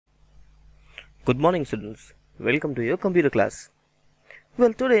Good morning students, welcome to your computer class.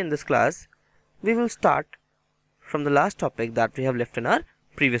 Well, today in this class, we will start from the last topic that we have left in our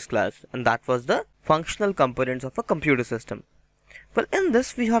previous class, and that was the functional components of a computer system. Well, in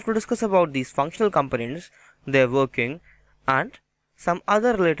this we have to discuss about these functional components, their working, and some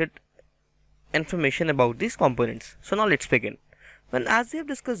other related information about these components. So now let's begin. Well, as we have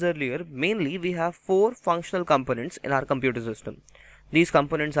discussed earlier, mainly we have four functional components in our computer system. These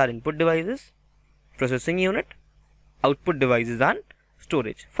components are input devices, processing unit, output devices, and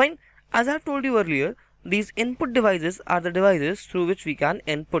storage. Fine. As I have told you earlier, these input devices are the devices through which we can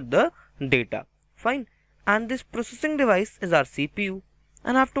input the data. Fine. And this processing device is our CPU.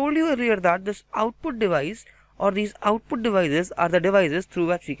 And I have told you earlier that this output device or these output devices are the devices through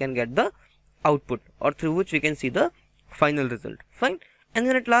which we can get the output or through which we can see the final result. Fine. And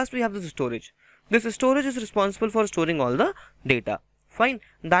then at last we have this storage. This storage is responsible for storing all the data. Fine.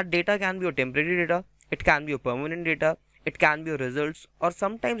 That data can be your temporary data, it can be your permanent data, it can be your results, or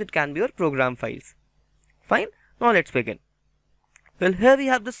sometimes it can be your program files. Fine. Now let's begin. Well, here we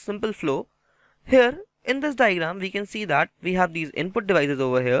have this simple flow. Here in this diagram we can see that we have these input devices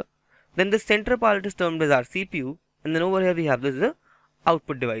over here, then the center part is termed as our CPU, and then over here we have this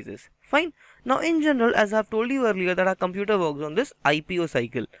output devices. Fine. Now in general, as I have told you earlier, that our computer works on this IPO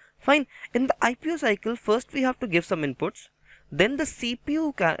cycle. Fine. In the IPO cycle, first we have to give some inputs, then the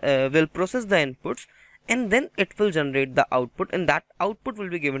CPU will process the inputs, and then it will generate the output, and that output will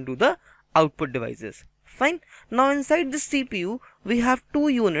be given to the output devices. Fine. Now inside this CPU we have two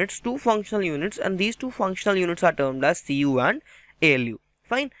units, two functional units, and these two functional units are termed as CU and ALU.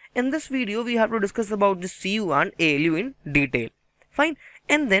 Fine. In this video we have to discuss about this CU and ALU in detail. Fine.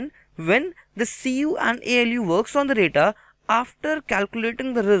 And then when the CU and ALU works on the data, after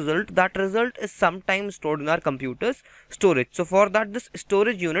calculating the result, that result is sometimes stored in our computer's storage. So for that, this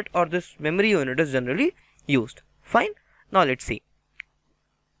storage unit or this memory unit is generally used. Fine. Now let's see.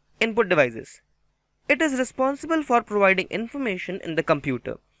 Input devices. It is responsible for providing information in the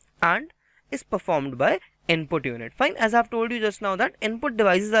computer and is performed by input unit. Fine. As I have told you just now, that input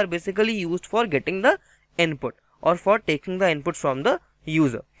devices are basically used for getting the input or for taking the input from the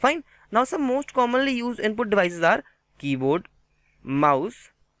user. Fine. Now some most commonly used input devices are keyboard, mouse,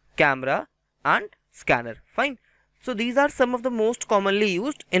 camera, and scanner. Fine. So these are some of the most commonly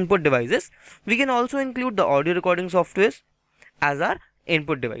used input devices. We can also include the audio recording softwares as our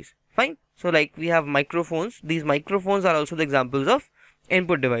input device. Fine. So like we have microphones. These microphones are also the examples of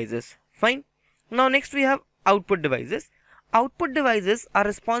input devices. Fine. Now next we have output devices. Output devices are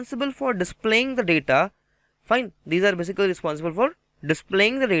responsible for displaying the data. Fine. These are basically responsible for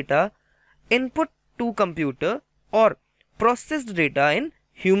displaying the data input to computer or processed data in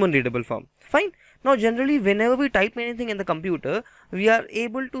human readable form. Fine. Now generally whenever we type anything in the computer, we are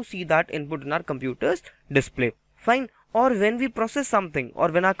able to see that input in our computer's display. Fine. Or when we process something, or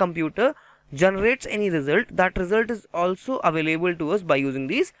when our computer generates any result, that result is also available to us by using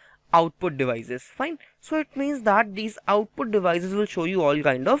these output devices. Fine. So it means that these output devices will show you all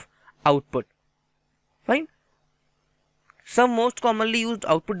kind of output. Fine. Some most commonly used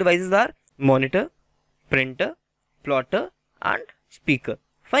output devices are monitor, printer, plotter, and speaker.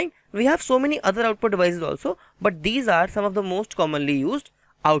 Fine. We have so many other output devices also, but these are some of the most commonly used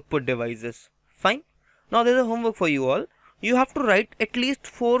output devices. Fine. Now there is a homework for you all. You have to write at least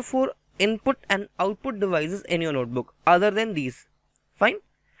four input and output devices in your notebook other than these. Fine.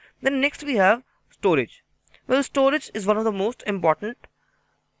 Then next we have storage. Well, storage is one of the most important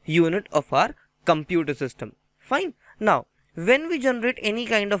unit of our computer system. Fine. Now when we generate any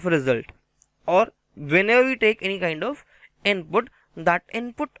kind of result, or whenever we take any kind of input, that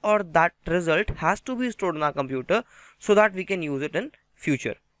input or that result has to be stored in our computer so that we can use it in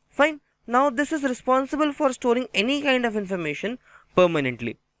future. Fine. Now this is responsible for storing any kind of information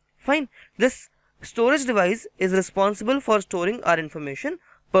permanently. Fine. This storage device is responsible for storing our information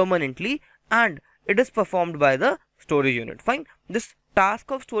permanently, and it is performed by the storage unit. Fine. This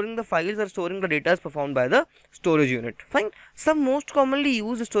task of storing the files or storing the data is performed by the storage unit. Fine. Some most commonly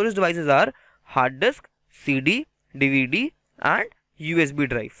used storage devices are hard disk, CD, DVD, and USB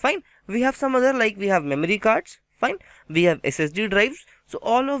drive. Fine. We have some other, like we have memory cards. Fine. We have SSD drives. So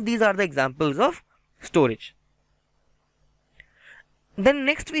all of these are the examples of storage. Then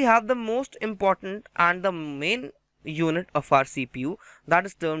next we have the most important and the main unit of our CPU, that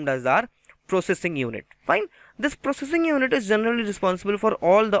is termed as our processing unit. Fine. This processing unit is generally responsible for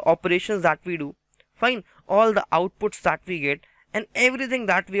all the operations that we do. Fine. All the outputs that we get and everything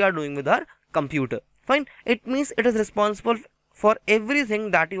that we are doing with our computer. Fine. It means it is responsible for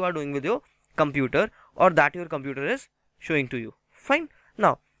everything that you are doing with your computer or that your computer is showing to you. Fine.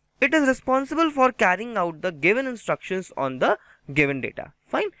 Now it is responsible for carrying out the given instructions on the given data.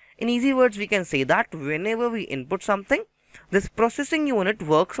 Fine. In easy words, we can say that whenever we input something, this processing unit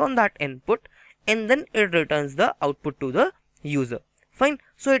works on that input and then it returns the output to the user. Fine.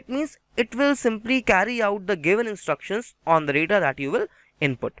 So it means it will simply carry out the given instructions on the data that you will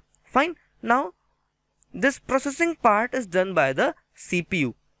input. Fine. Now this processing part is done by the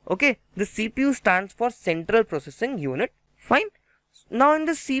CPU. Okay, the CPU stands for Central Processing Unit. Fine. Now in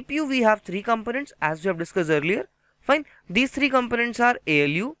the CPU we have three components as we have discussed earlier. Fine. These three components are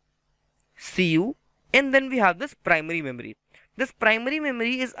ALU, CU, and then we have this primary memory. This primary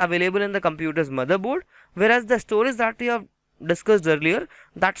memory is available in the computer's motherboard, whereas the storage that we have discussed earlier,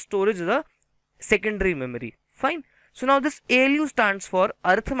 that storage is a secondary memory. Fine. So now this ALU stands for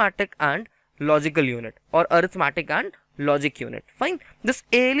Arithmetic and Logical Unit, or Arithmetic and Logic Unit. Fine. This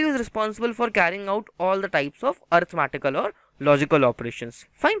ALU is responsible for carrying out all the types of arithmetical or logical operations.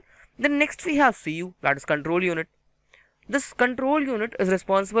 Fine. Then next we have CU, that is Control Unit. This control unit is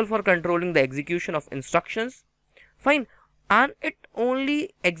responsible for controlling the execution of instructions. Fine. And it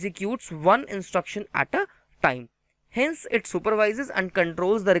only executes one instruction at a time. Hence it supervises and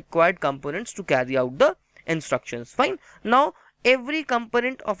controls the required components to carry out the instructions. Fine. Now every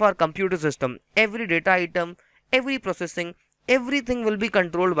component of our computer system, every data item, every processing, everything will be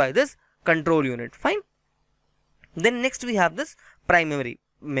controlled by this control unit. Fine. Then next we have this primary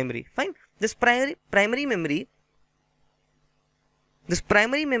memory. Fine. This primary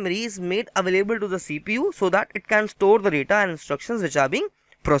memory is made available to the CPU so that it can store the data and instructions which are being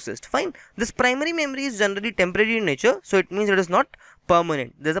processed. Fine. This primary memory is generally temporary in nature, so it means it is not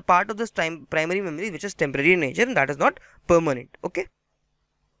permanent. There is a part of this primary memory which is temporary in nature and that is not permanent. Okay.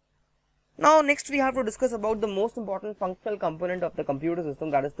 Now next we have to discuss about the most important functional component of the computer system,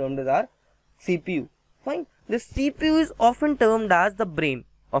 that is termed as our CPU. Fine. This CPU is often termed as the brain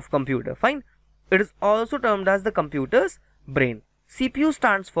of computer. Fine. It is also termed as the computer's brain. CPU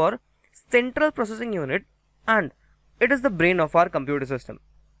stands for Central Processing Unit and it is the brain of our computer system.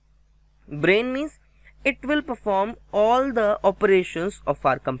 Brain means it will perform all the operations of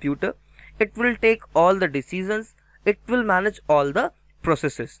our computer. It will take all the decisions. It will manage all the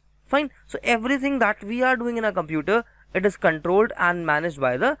processes. Fine. So everything that we are doing in a computer, it is controlled and managed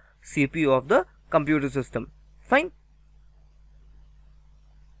by the CPU of the computer system. Fine.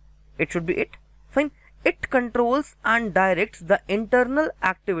 It should be it. Fine. It controls and directs the internal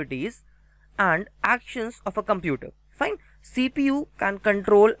activities and actions of a computer. Fine. CPU can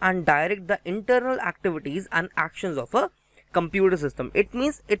control and direct the internal activities and actions of a computer system. It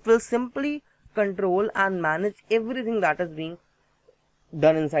means it will simply control and manage everything that is being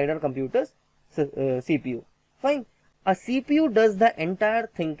done inside our computer's CPU. Fine. A CPU does the entire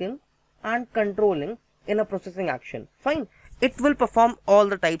thinking and controlling in a processing action. Fine. It will perform all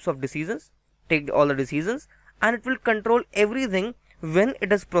the types of decisions, take all the decisions, and it will control everything when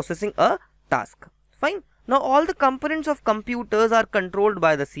it is processing a task. Fine. Now all the components of computers are controlled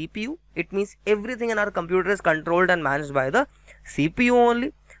by the CPU. It means everything in our computer is controlled and managed by the CPU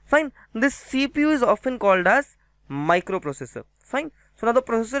only. Fine. This CPU is often called as microprocessor. Fine. So now the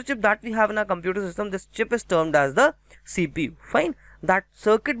processor chip that we have in our computer system, this chip is termed as the CPU. Fine. That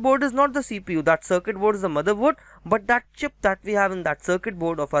circuit board is not the CPU. That circuit board is the motherboard, but that chip that we have in that circuit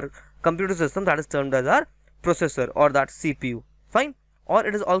board of our computer system, that is termed as our processor or that CPU. Fine. Or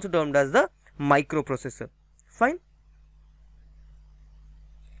it is also termed as the microprocessor. Fine.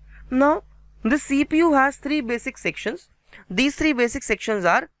 Now the CPU has three basic sections. These three basic sections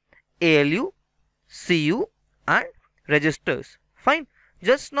are ALU, CU and registers. Fine.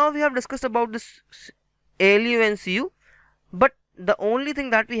 Just now we have discussed about this ALU and CU, but the only thing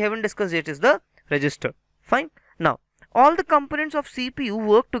that we haven't discussed yet is the register. Fine. Now all the components of CPU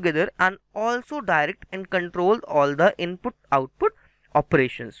work together and also direct and control all the input output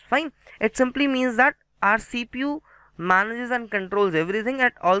operations. Fine. It simply means that our CPU manages and controls everything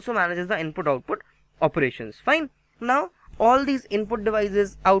and also manages the input output operations. Fine. Now all these input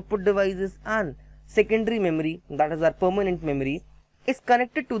devices, output devices and secondary memory, that is our permanent memory, is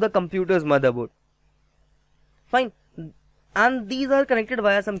connected to the computer's motherboard. Fine. And these are connected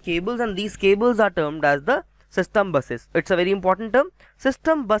via some cables, and these cables are termed as the system buses. It's a very important term.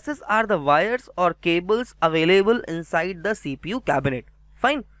 System buses are the wires or cables available inside the CPU cabinet.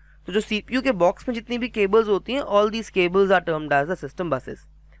 Fine. So जो CPU के box में जितनी भी cables होती हैं, all these cables are termed as the system buses.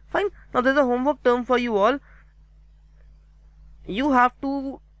 Fine. Now there's a homework term for you all. You have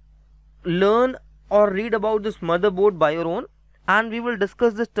to learn or read about this motherboard by your own, and we will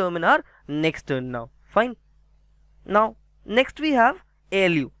discuss this term in our next turn now. Fine. Now next we have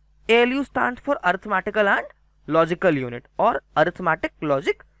ALU. ALU stands for Arithmetical and Logical Unit or Arithmetic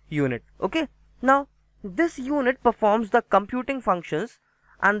Logic unit. Okay, now this unit performs the computing functions,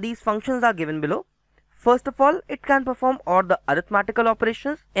 and these functions are given below. First of all, it can perform all the arithmetical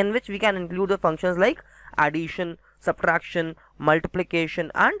operations, in which we can include the functions like addition, subtraction,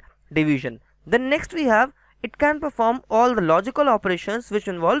 multiplication and division. Then next we have, it can perform all the logical operations which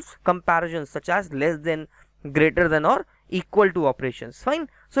involves comparisons such as less than, greater than or equal to operations. Fine.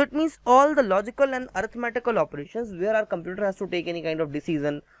 So it means all the logical and arithmetical operations where our computer has to take any kind of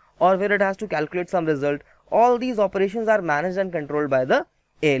decision or where it has to calculate some result, all these operations are managed and controlled by the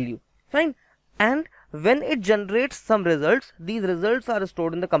ALU. Fine. And when it generates some results, these results are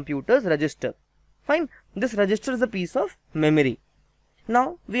stored in the computer's register. Fine. This register is a piece of memory.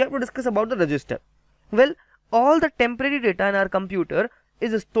 Now we have to discuss about the register. Well, all the temporary data in our computer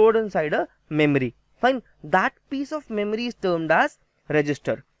is stored inside a memory. Fine. That piece of memory is termed as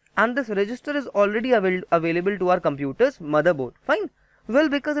register, and this register is already available to our computer's motherboard. Fine. Well,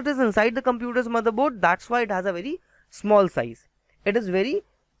 because it is inside the computer's motherboard, that's why it has a very small size. It has a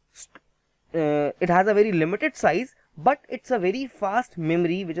very limited size, but it's a very fast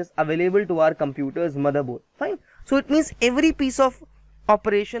memory which is available to our computer's motherboard. Fine. So it means every piece of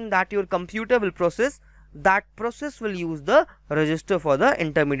operation that your computer will process, that process will use the register for the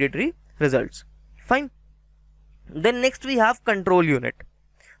intermediary results. Fine. Then next we have control unit.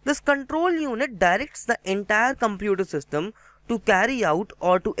 This control unit directs the entire computer system to carry out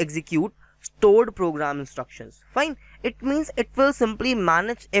or to execute stored program instructions. Fine. It means it will simply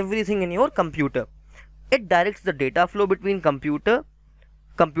manage everything in your computer. It directs the data flow between computer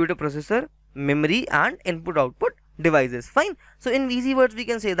processor, memory and input output devices. Fine. So in easy words we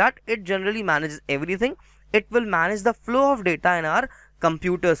can say that it generally manages everything. It will manage the flow of data in our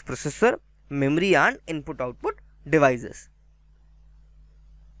computer's processor, memory and input output devices.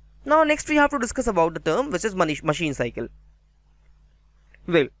 Now next we have to discuss about the term which is machine cycle.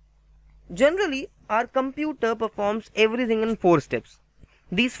 Well, generally our computer performs everything in 4 steps.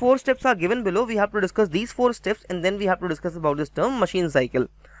 These 4 steps are given below. We have to discuss these 4 steps and then we have to discuss about this term machine cycle.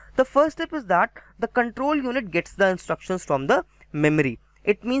 The first step is that the control unit gets the instructions from the memory.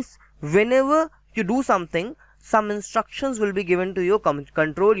 It means whenever you do something, some instructions will be given to your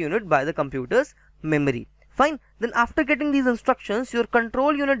control unit by the computer's memory. Fine. Then after getting these instructions, your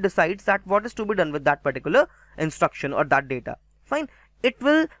control unit decides that what is to be done with that particular instruction or that data. Fine. It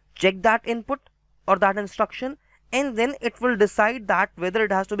will check that input or that instruction, and then it will decide that whether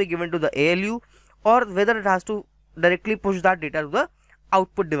it has to be given to the ALU or whether it has to directly push that data to the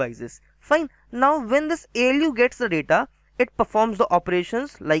output devices. Fine. Now when this ALU gets the data, it performs the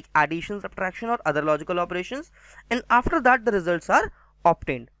operations like addition, subtraction or other logical operations, and after that the results are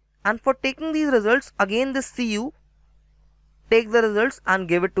obtained. And for taking these results, again this CU take the results and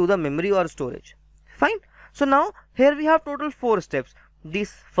give it to the memory or storage. Fine. So now here we have total 4 steps.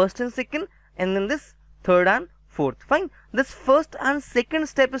 This first and second, and then this third and fourth. Fine. This first and second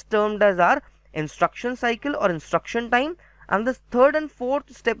step is termed as our instruction cycle or instruction time, and this third and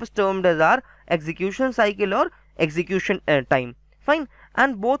fourth step is termed as our execution cycle or execution time. Fine.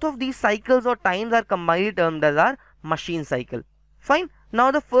 And both of these cycles or times are combined termed as our machine cycle. Fine.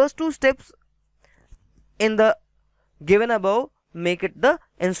 Now the first 2 steps in the given above make it the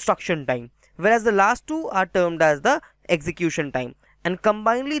instruction time, whereas the last 2 are termed as the execution time, and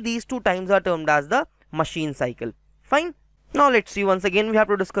combinedly these 2 times are termed as the machine cycle. Fine. Now let's see once again, we have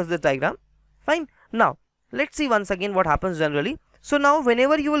to discuss this diagram. Fine. Now let's see once again what happens generally. So now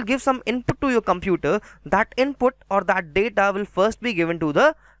whenever you will give some input to your computer, that input or that data will first be given to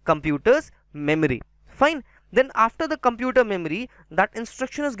the computer's memory. Fine. Then after the computer memory, that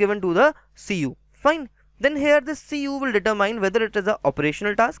instruction is given to the CU. Fine. Then here this CU will determine whether it is an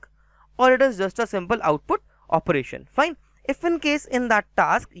operational task or it is just a simple output operation. Fine. If in case in that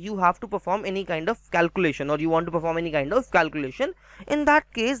task you have to perform any kind of calculation or you want to perform any kind of calculation, in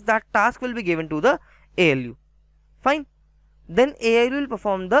that case that task will be given to the ALU. Fine. Then ALU will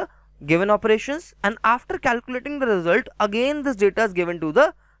perform the given operations, and after calculating the result, again this data is given to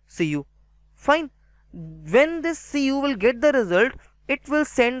the CU. Fine. When this CU will get the result, it will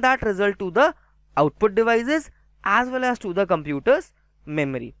send that result to the output devices as well as to the computer's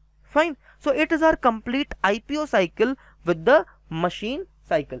memory. Fine. So it is our complete IPO cycle with the machine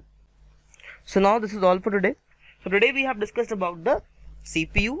cycle. So now this is all for today. So today we have discussed about the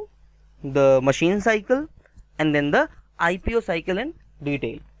CPU, the machine cycle, and then the IPO cycle in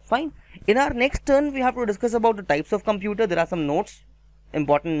detail. Fine. In our next turn we have to discuss about the types of computer. There are some notes,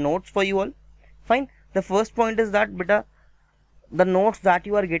 important notes for you all. Fine. The first point is that beta, the notes that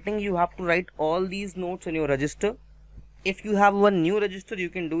you are getting, you have to write all these notes in your register. If you have one new register, you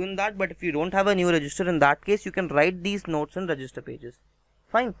can do in that, but if you don't have a new register, in that case you can write these notes in register pages.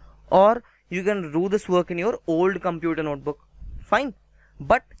 fine, or you can do this work in your old computer notebook, fine.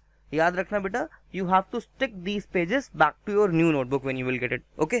 But yaad rakhna beta, you have to stick these pages back to your new notebook when you will get it.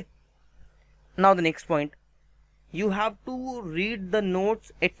 Okay, now the next point, you have to read the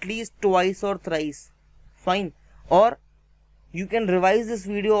notes at least twice or thrice, fine, or you can revise this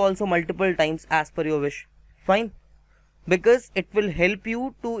video also multiple times as per your wish, fine, because it will help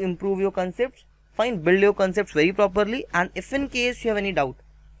you to improve your concepts, fine, build your concepts very properly. And if in case you have any doubt,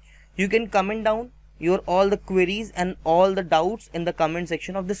 you can comment down your all the queries and all the doubts in the comment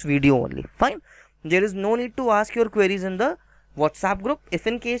section of this video only, fine. There is no need to ask your queries in the WhatsApp group. If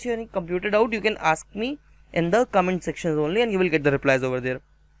in case you have any computer doubt, you can ask me in the comment sections only and you will get the replies over there,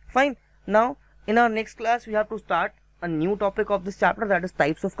 fine. Now in our next class we have to start a new topic of this chapter, that is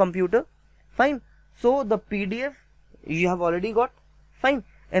types of computer, fine. So the PDF you have already got, fine.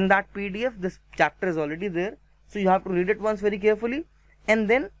 In that PDF this chapter is already there, so you have to read it once very carefully, and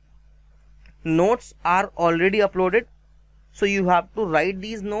then notes are already uploaded, so you have to write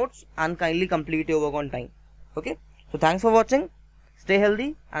these notes and kindly complete your work on time. Okay, so thanks for watching, stay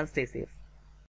healthy and stay safe.